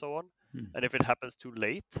cancel or so on? And if it happens too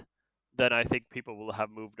late, then I think people will have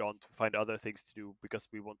moved on to find other things to do, because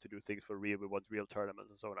we want to do things for real. We want real tournaments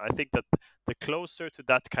and so on. I think that the closer to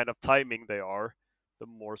that kind of timing they are, the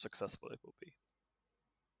more successful it will be.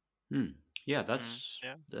 Yeah, that's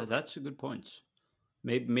a good point.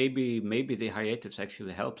 Maybe the hiatus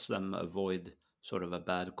actually helps them avoid sort of a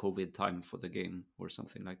bad COVID time for the game or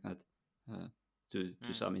something like that. to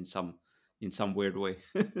some in some weird way.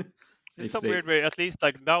 In If some they weird way, at least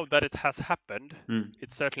like now that it has happened,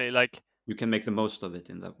 it's certainly like you can make the most of it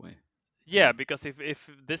in that way. yeah, because if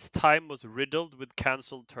this time was riddled with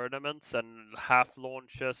cancelled tournaments and half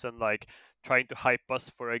launches and like trying to hype us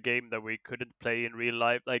for a game that we couldn't play in real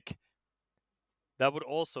life, like that would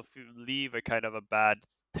also leave a kind of a bad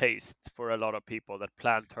taste for a lot of people that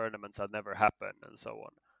plan tournaments that never happen and so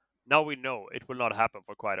on. Now we know it will not happen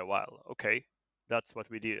for quite a while. Okay, that's what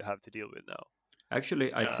we have to deal with now.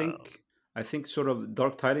 Actually, I think sort of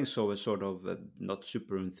Dark Tidings saw a sort of not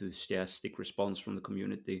super enthusiastic response from the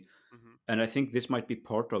community, and I think this might be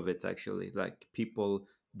part of it. Actually, like people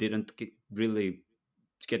didn't really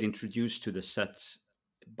get introduced to the sets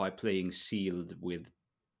by playing sealed with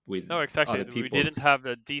No, exactly. other We people. didn't have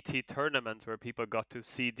the DT tournaments where people got to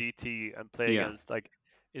see DT and play Yeah, against like.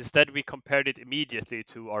 Instead, we compared it immediately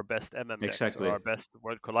to our best MM decks or exactly. our best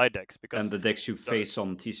World Collide decks And because the decks you face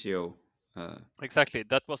on TCO. exactly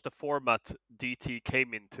that was the format DT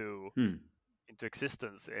came into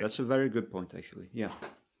existence in. That's a very good point, actually. Yeah.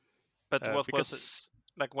 But what Because was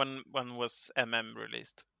like when was MM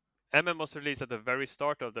released? MM was released at the very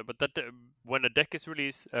start of but that when a deck is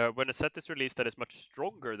released, when a set is released that is much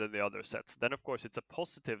stronger than the other sets, then of course it's a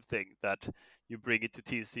positive thing that you bring it to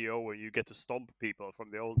TCO where you get to stomp people from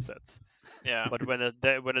the old sets. Yeah. But when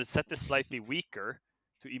a set is slightly weaker,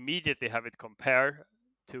 to immediately have it compare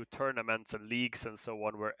to tournaments and leagues and so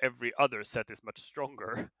on, where every other set is much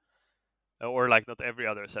stronger, or like not every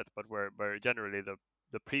other set, but where generally the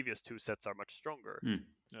previous two sets are much stronger.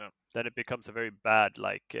 Yeah. Then it becomes a very bad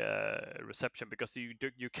reception because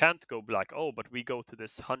you can't go like, oh, but we go to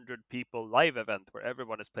this 100 people live event where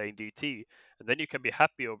everyone is playing DT, and then you can be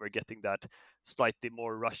happy over getting that slightly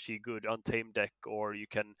more rushy good untamed deck, or you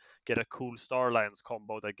can get a cool Starlines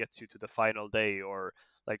combo that gets you to the final day, or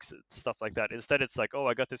like stuff like that. Instead it's like, oh,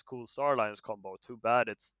 I got this cool Starlines combo, too bad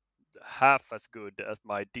it's half as good as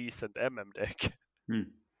my decent MM deck.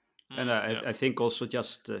 And I think also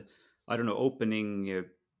just I don't know, opening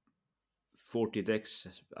 40 decks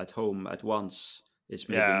at home at once is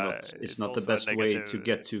maybe Yeah, not it's it's not the also a best way to negative.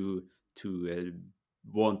 get to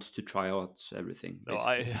want to try out everything. No,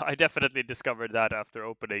 Basically. I definitely discovered that after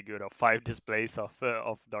opening 5 displays of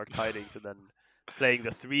Dark Tidings and then playing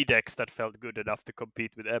the 3 decks that felt good enough to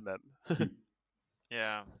compete with MM.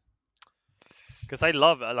 Yeah. Because I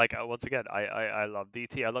love once again I love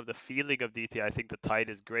DT. I love the feeling of DT. I think the Tide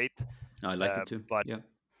is great. I like it too. But Yeah.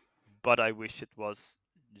 but I wish it was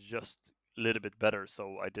just a little bit better,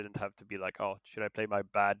 so I didn't have to be like, oh, should I play my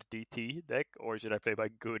bad DT deck or should I play my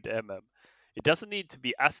good MM? It doesn't need to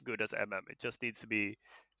be as good as MM. It just needs to be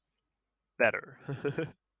better.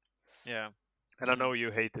 Yeah. And I know you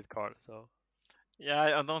hate it, Carl. So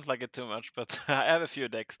Yeah, I don't like it too much, but I have a few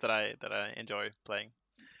decks that I enjoy playing.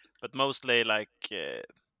 But mostly like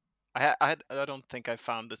I don't think I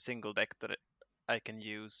found a single deck that I can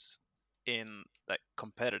use in like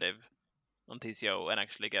competitive on TCO and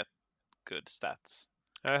actually get good stats.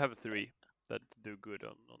 I have 3 that do good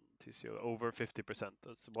on TCO, over 50%.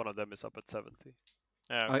 That's one of them is up at 70.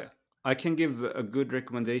 Yeah, okay. I can give a good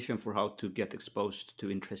recommendation for how to get exposed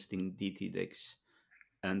to interesting DT decks,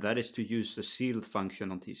 and that is to use the sealed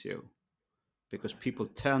function on TCO, because people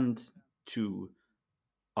tend to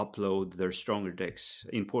upload their stronger decks,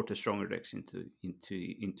 import the stronger decks into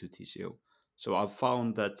TCO. So I've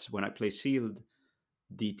found that when I play sealed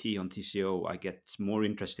DT on TCO, I get more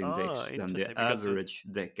interesting decks than Interesting the because average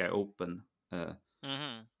deck I open.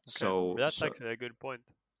 Mm-hmm. So that's actually a good point.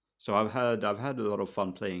 so I've had a lot of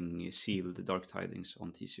fun playing sealed Dark Tidings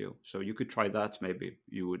on TCO. So you could try that. Maybe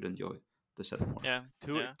you would enjoy the set more. Yeah.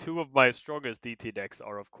 Yeah. Two of my strongest DT decks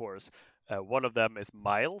are, of course, one of them is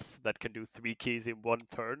Miles that can do 3 keys in one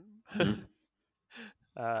turn.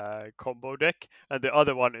 Combo deck, and the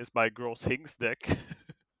other one is my Gross Hings deck.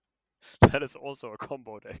 That is also a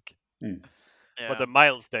combo deck. Yeah. But the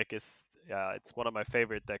Miles deck is it's one of my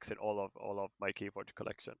favorite decks in all of my Keyforge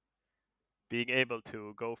collection. Being able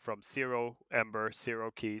to go from 0 Ember,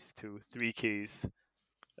 0 keys to 3 keys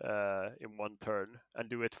in one turn and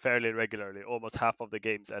do it fairly regularly. Almost half of the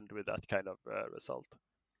games end with that kind of result.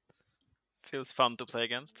 Feels fun to play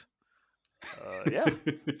against. Yeah,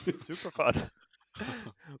 super fun.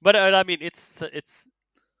 But I mean, it's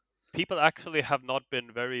people actually have not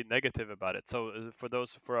been very negative about it. So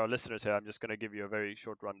for our listeners here, I'm just going to give you a very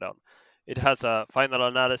short rundown. It has a final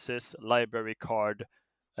analysis, library card,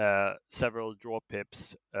 several draw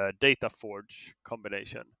pips, data forge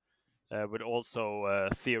combination, with also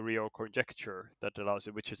theory or conjecture that allows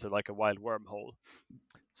you, which is like a wild wormhole.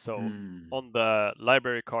 So on the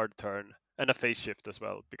library card turn, and a phase shift as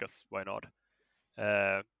well, because why not?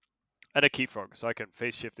 And a key frog, so I can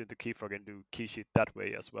phase shift into key frog and do key sheet that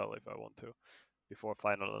way as well if I want to, before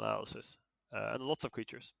final analysis. And lots of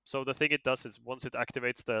creatures. So the thing it does is once it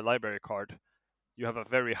activates the library card, you have a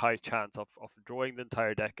very high chance of drawing the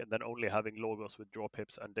entire deck and then only having logos with draw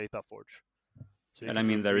pips and data forge. So and I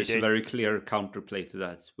mean, there is a very clear counterplay to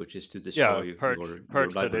that, which is to destroy purge your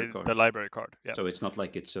library card. The library card. Yeah. So it's not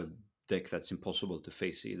like it's a deck that's impossible to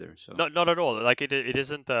face either. So not at all. Like it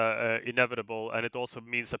isn't inevitable, and it also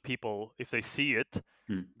means that people, if they see it,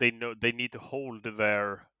 they know they need to hold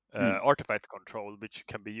their artifact control, which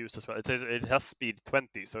can be used as well. It has speed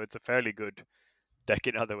 20, so it's a fairly good deck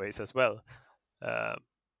in other ways as well.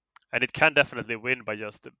 And it can definitely win by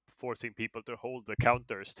just forcing people to hold the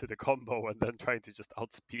counters to the combo and then trying to just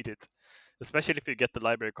outspeed it, especially if you get the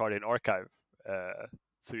library card in archive,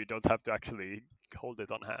 so you don't have to actually hold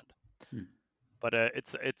it on hand. But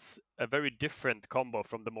it's a very different combo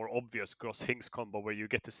from the more obvious Gross Hinks combo, where you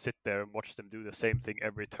get to sit there and watch them do the same thing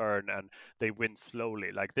every turn and they win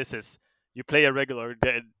slowly. Like this is, you play a regular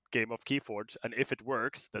game of Keyforge, and if it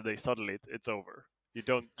works, then it's over. You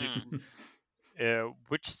don't.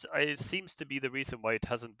 Which seems to be the reason why it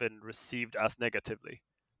hasn't been received as negatively.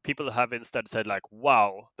 People have instead said like,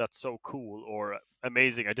 "Wow, that's so cool," or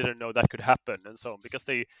 "Amazing, I didn't know that could happen," and so on, because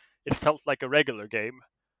it felt like a regular game.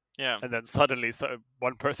 Yeah. And then suddenly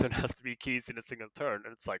one person has 3 keys in a single turn,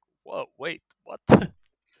 and it's like, whoa, wait, what?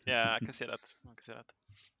 Yeah, I can see that.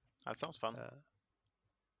 That sounds fun.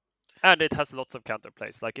 And it has lots of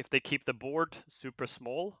counterplays. Like if they keep the board super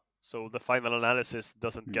small, so the final analysis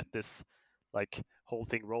doesn't get this like whole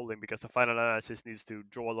thing rolling, because the final analysis needs to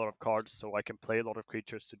draw a lot of cards so I can play a lot of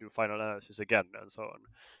creatures to do final analysis again, and so on.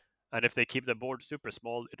 And if they keep the board super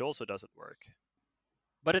small, it also doesn't work.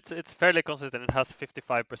 But it's fairly consistent. It has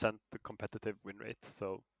 55% competitive win rate,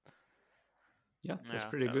 so yeah, that's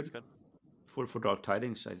pretty good. That's good. For Dark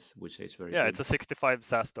Tidings, I would say it's very good. Yeah, it's a 65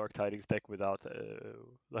 SAS Dark Tidings deck without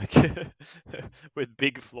like with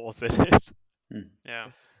big flaws in it.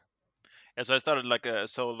 Yeah, so I started like a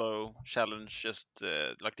solo challenge just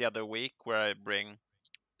like the other week, where I bring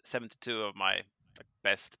 72 of my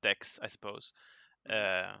best decks, I suppose,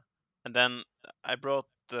 and then I brought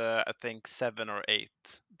I think 7 or 8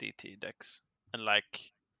 DT decks and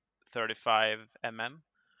like 35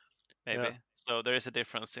 maybe. Yeah. So there is a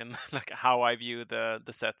difference in like how I view the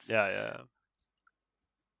sets. Yeah.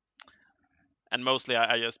 And mostly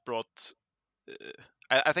I just brought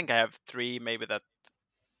I think I have 3 maybe that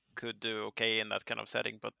could do okay in that kind of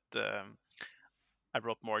setting, but I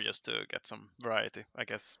brought more just to get some variety, I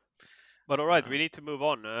guess. But all right, we need to move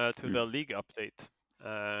on to the league update.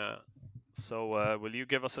 So will you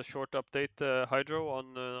give us a short update, Hydro,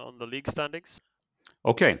 on the league standings?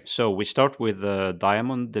 Okay, so we start with the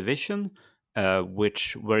Diamond Division,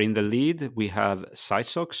 which were in the lead. We have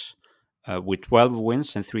Cysox with 12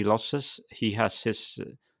 wins and 3 losses. He has his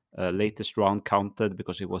latest round counted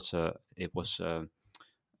because it was a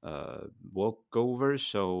walkover.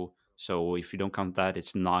 So if you don't count that,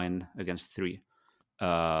 it's 9 against 3,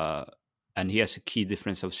 and he has a key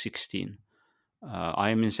difference of 16. I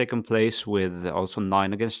am in second place with also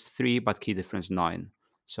 9 against 3, but key difference 9.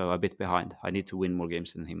 So a bit behind. I need to win more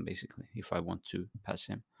games than him, basically, if I want to pass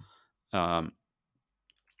him.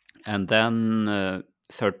 And then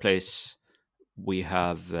third place, we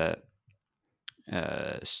have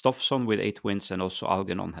Stoffson with 8 wins, and also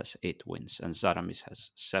Algernon has 8 wins, and Zaramis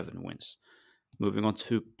has 7 wins. Moving on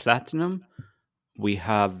to Platinum, we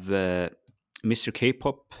have Mr.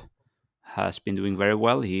 K-Pop has been doing very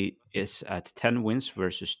well. He is at 10 wins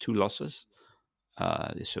versus 2 losses.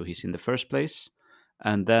 So he's in the first place.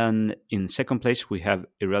 And then in second place, we have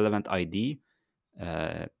Irrelevant ID,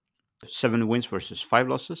 7 wins versus 5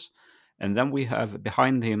 losses. And then we have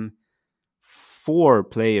behind him 4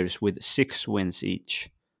 players with 6 wins each.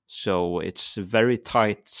 So it's very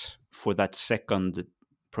tight for that second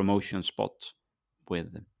promotion spot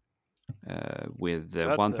with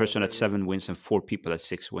one person at 7 wins and 4 people at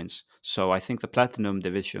 6 wins. So I think the Platinum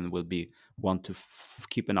Division will be one to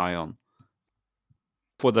keep an eye on.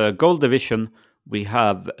 For the Gold Division, we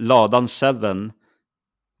have Ladan 7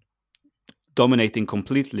 dominating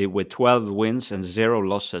completely with 12 wins and 0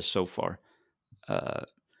 losses so far.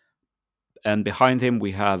 And behind him,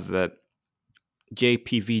 we have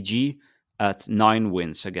JPVG at 9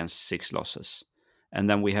 wins against 6 losses. And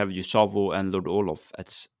then we have Yusavo and Lord Olof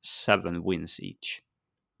at 7 wins each.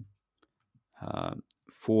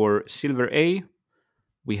 For Silver A,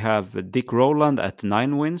 we have Dick Rowland at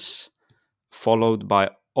 9 wins, followed by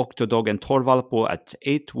Octodog and Torvalpo at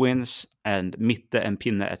 8 wins, and Mitte and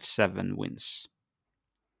Pinne at 7 wins.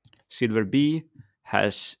 Silver B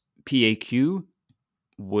has PAQ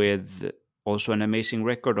with also an amazing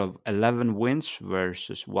record of 11 wins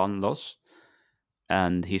versus 1 loss.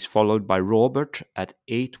 And he's followed by Robert at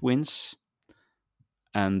 8 wins.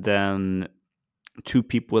 And then 2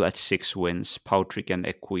 people at 6 wins, Pautrick and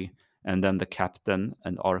Equi. And then the captain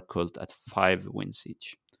and Arcult at 5 wins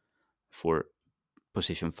each for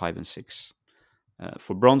position 5 and 6.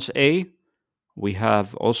 For bronze A, we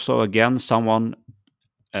have also again someone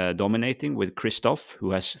dominating with Christoph,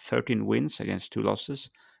 who has 13 wins against 2 losses.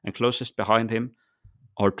 And closest behind him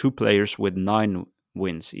are 2 players with 9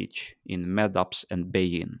 wins each in Medaps and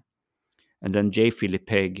Bayin. And then J.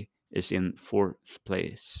 Philippeg is in 4th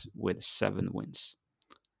place with 7 wins.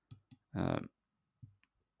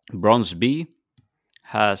 Bronze B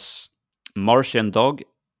has Martian Dog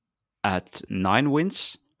at 9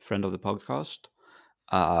 wins, friend of the podcast.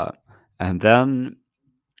 And then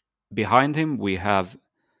behind him we have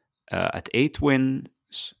at 8 wins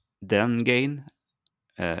Dengain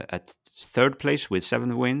at 3rd place with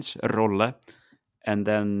 7 wins, Rolle. And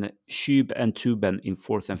then Schub and Tuben in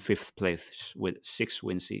 4th and 5th place with 6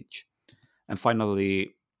 wins each. And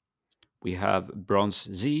finally, we have Bronze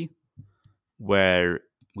Z, where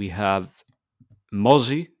we have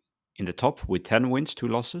Mozzie in the top with 10 wins, 2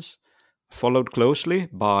 losses, followed closely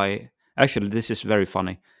by... Actually, this is very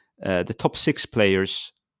funny. The top 6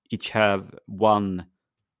 players each have 1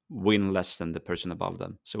 win less than the person above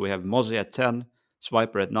them. So we have Mozzie at 10,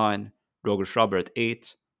 Swiper at 9, Roger Schrubber at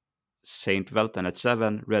 8, Saint Velten at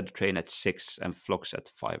 7, Red Train at 6, and Flox at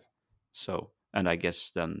 5. So, and I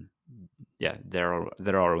guess then, yeah, there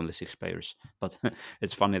are only 6 players, but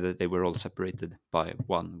it's funny that they were all separated by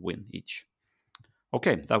 1 win each.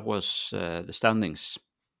 Okay, that was the standings.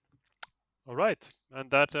 All right, and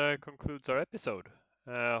that concludes our episode.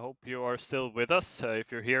 Hope you are still with us.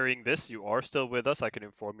 If you're hearing this, you are still with us. I can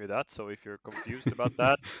inform you that. So if you're confused about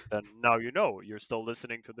that, then now you know. You're still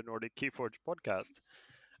listening to the Nordic Keyforge podcast.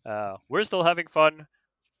 We're still having fun.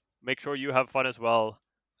 Make sure you have fun as well,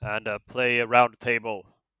 and play a round table.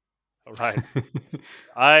 All right.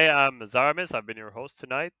 I am Zaramis. I've been your host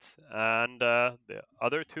tonight, and the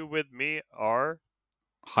other 2 with me are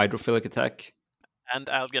Hydrophilic Attack and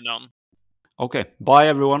Algernon. Okay, bye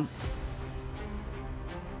everyone.